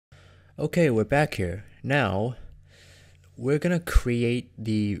Okay, we're back here. Now, we're gonna create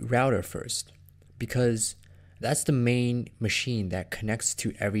the router first because that's the main machine that connects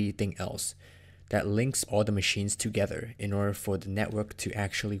to everything else, that links all the machines together in order for the network to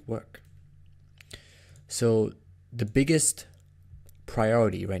actually work. So the biggest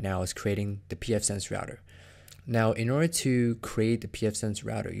priority right now is creating the pfSense router. Now, in order to create the pfSense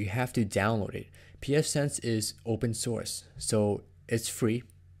router, you have to download it. pfSense is open source, so it's free,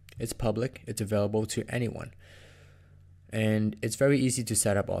 it's public, it's available to anyone, and it's very easy to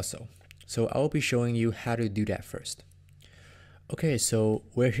set up also. So I will be showing you how to do that first. Okay, so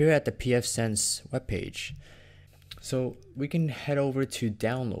we're here at the pfSense webpage. So we can head over to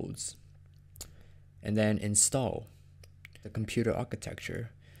downloads and then install the computer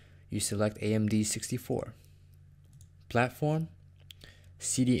architecture. You select AMD 64. Platform,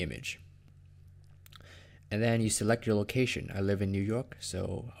 CD image. And then you select your location. I live in New York,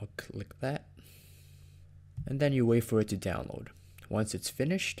 so I'll click that. And then you wait for it to download. Once it's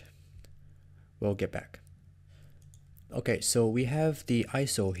finished, we'll get back. Okay, so we have the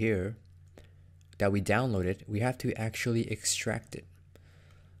ISO here that we downloaded. We have to actually extract it.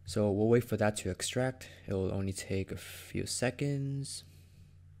 So we'll wait for that to extract. It will only take a few seconds.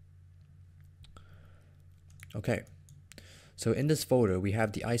 Okay. So in this folder, we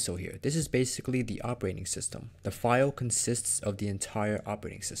have the ISO here. This is basically the operating system. The file consists of the entire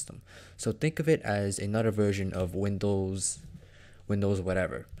operating system. So think of it as another version of Windows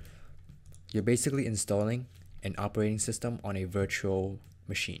whatever. You're basically installing an operating system on a virtual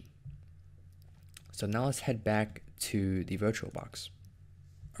machine. So now let's head back to the VirtualBox.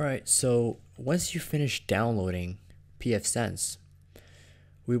 Alright, so once you finish downloading pfSense,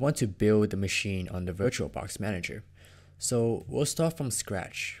 we want to build the machine on the VirtualBox Manager. So we'll start from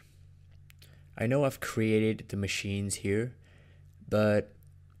scratch. I know I've created the machines here, but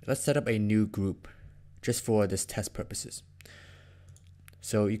let's set up a new group just for this test purposes.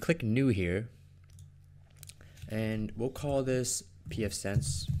 So you click new here, and we'll call this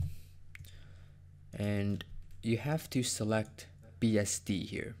pfSense, and you have to select BSD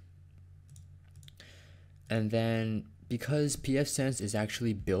here. And then because pfSense is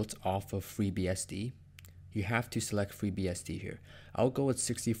actually built off of FreeBSD, you have to select FreeBSD here. I'll go with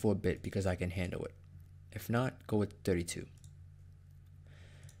 64-bit because I can handle it. If not, go with 32.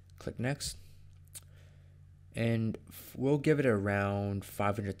 Click next. And we'll give it around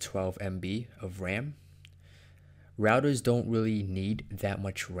 512 MB of RAM. Routers don't really need that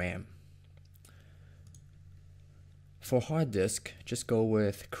much RAM. For hard disk, just go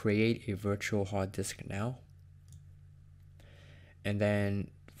with create a virtual hard disk now. And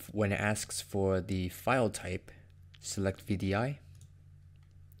then when it asks for the file type, select VDI.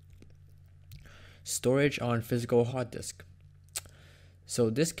 Storage on physical hard disk. So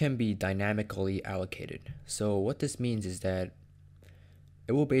this can be dynamically allocated. So what this means is that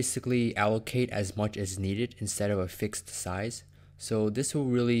it will basically allocate as much as needed instead of a fixed size. So this will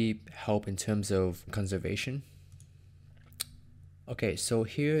really help in terms of conservation. Okay, so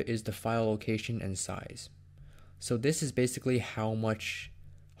here is the file location and size. So this is basically how much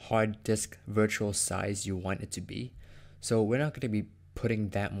hard disk virtual size you want it to be. So we're not going to be putting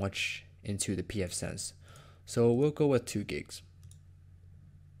that much into the pfSense. So we'll go with 2 gigs.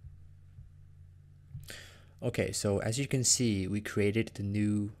 Okay, so as you can see, we created the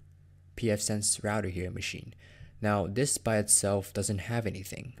new pfSense router here machine. Now this by itself doesn't have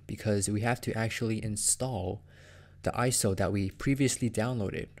anything because we have to actually install the ISO that we previously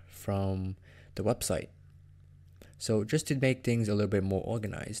downloaded from the website. So just to make things a little bit more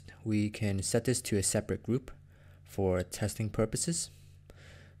organized, we can set this to a separate group for testing purposes.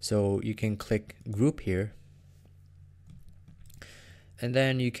 So you can click group here, and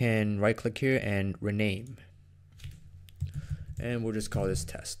then you can right click here and rename. And we'll just call this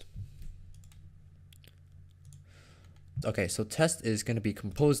test. Okay, so test is going to be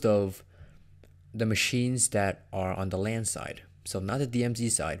composed of the machines that are on the LAN side. So not the DMZ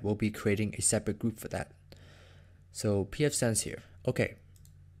side, we'll be creating a separate group for that. So pfSense here. Okay.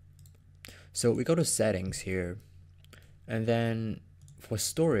 So we go to settings here, and then for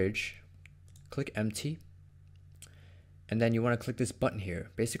storage, click empty. And then you want to click this button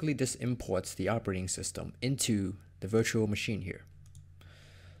here. Basically this imports the operating system into the virtual machine here.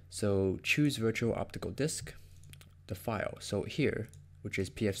 So choose virtual optical disk, the file. So here, which is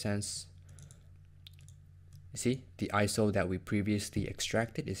pfSense, you see the ISO that we previously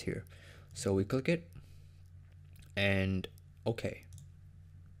extracted is here. So we click it and okay.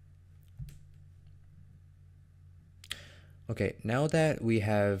 Okay, now that we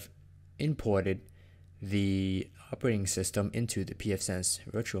have imported the operating system into the pfSense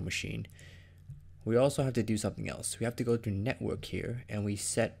virtual machine, we also have to do something else. We have to go to network here and we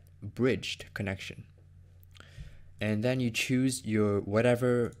set bridged connection. And then you choose your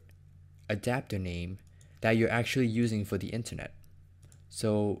whatever adapter name that you're actually using for the internet.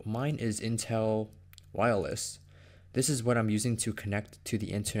 So mine is Intel Wireless. This is what I'm using to connect to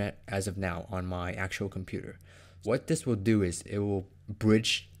the internet as of now on my actual computer. What this will do is it will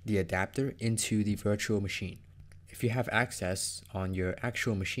bridge the adapter into the virtual machine. If you have access on your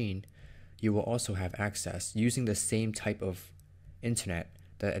actual machine, you will also have access using the same type of internet,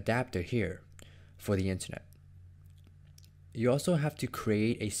 the adapter here for the internet. You also have to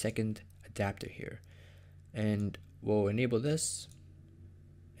create a second adapter here, and we'll enable this,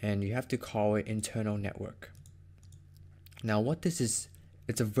 and you have to call it internal network. Now what this is,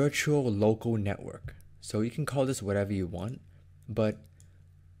 it's a virtual local network. So you can call this whatever you want, but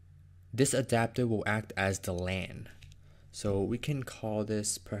this adapter will act as the LAN. So we can call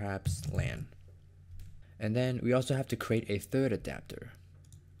this perhaps LAN. And then we also have to create a third adapter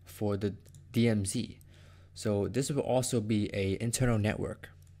for the DMZ. So this will also be an internal network,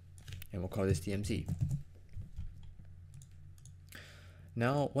 and we'll call this DMZ.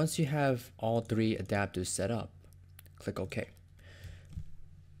 Now, once you have all three adapters set up, click OK.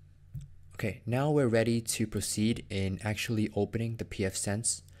 Okay, now we're ready to proceed in actually opening the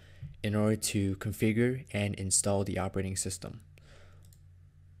pfSense in order to configure and install the operating system.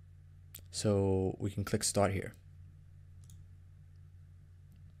 So we can click Start here.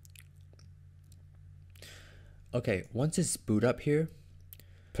 Okay, once it's boot up here,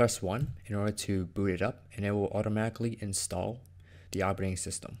 press 1 in order to boot it up, and it will automatically install the operating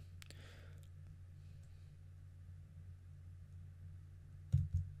system.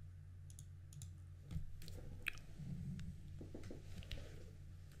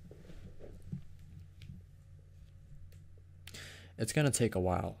 It's gonna take a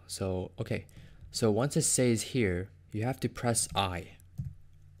while. So once it says here, you have to press I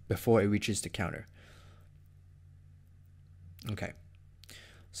before it reaches the counter. Okay,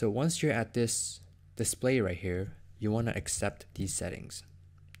 so once you're at this display right here, you want to accept these settings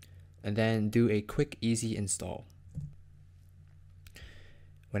and then do a quick easy install.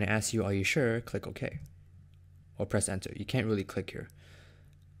 When it asks you, are you sure, click OK or press enter. You can't really click here,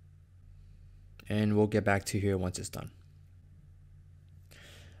 and we'll get back to here once it's done.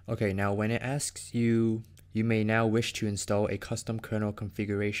 Okay, now when it asks you, you may now wish to install a custom kernel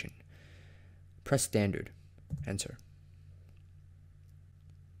configuration. Press standard, enter.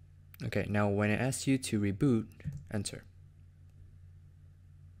 Okay, now when it asks you to reboot, enter.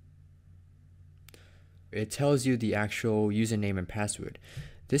 It tells you the actual username and password.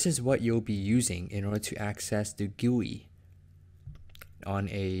 This is what you'll be using in order to access the GUI on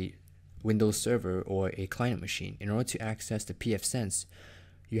a Windows server or a client machine. In order to access the pfSense,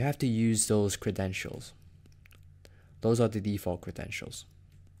 you have to use those credentials. Those are the default credentials.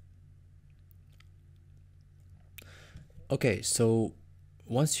 Okay, so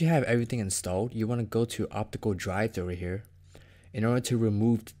once you have everything installed, you want to go to optical drive over here in order to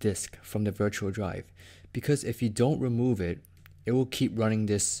remove the disk from the virtual drive. Because if you don't remove it, it will keep running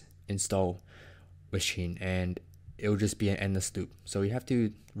this install machine and it will just be an endless loop. So you have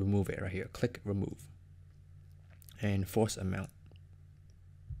to remove it right here. Click remove and force a mount.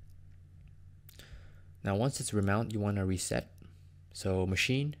 Now once it's remount, you want to reset. So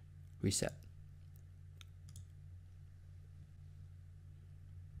machine, reset.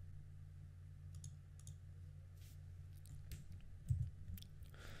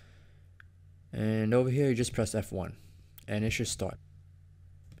 And over here, you just press F1 and it should start.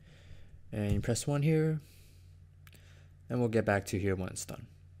 And you press 1 here, and we'll get back to here when it's done.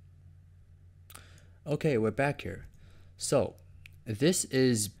 Okay, we're back here. So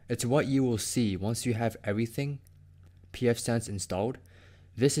it's what you will see once you have everything pfSense installed.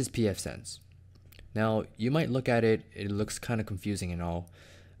 This is pfSense. Now you might look at it, it looks kind of confusing and all,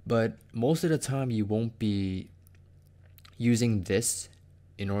 but most of the time you won't be using this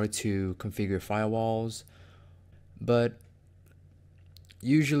in order to configure firewalls, but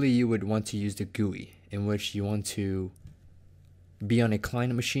usually you would want to use the GUI, in which you want to be on a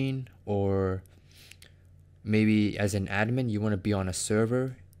client machine, or maybe as an admin you want to be on a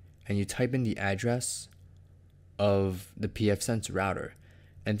server, and you type in the address of the pfSense router,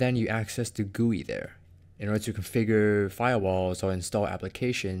 and then you access the GUI there in order to configure firewalls or install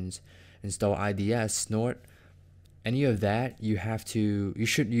applications, install IDS, snort, any of that. You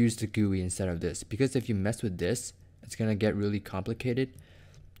should use the GUI instead of this, because if you mess with this, it's gonna get really complicated,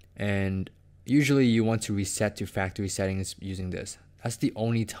 and usually you want to reset to factory settings using this. That's the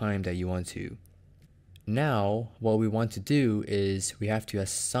only time that you want to Now, what we want to do is we have to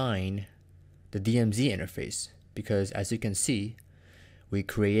assign the DMZ interface, because as you can see, we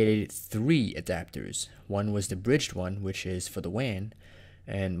created 3 adapters. One was the bridged one, which is for the WAN,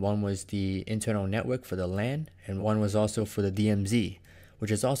 and one was the internal network for the LAN, and one was also for the DMZ,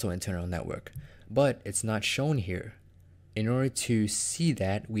 which is also internal network. But it's not shown here. In order to see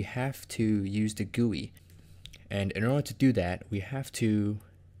that, we have to use the GUI. And in order to do that, we have to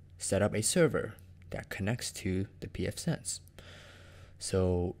set up a server that connects to the pfSense.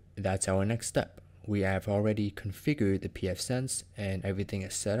 So that's our next step. We have already configured the pfSense and everything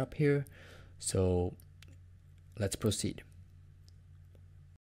is set up here. So let's proceed.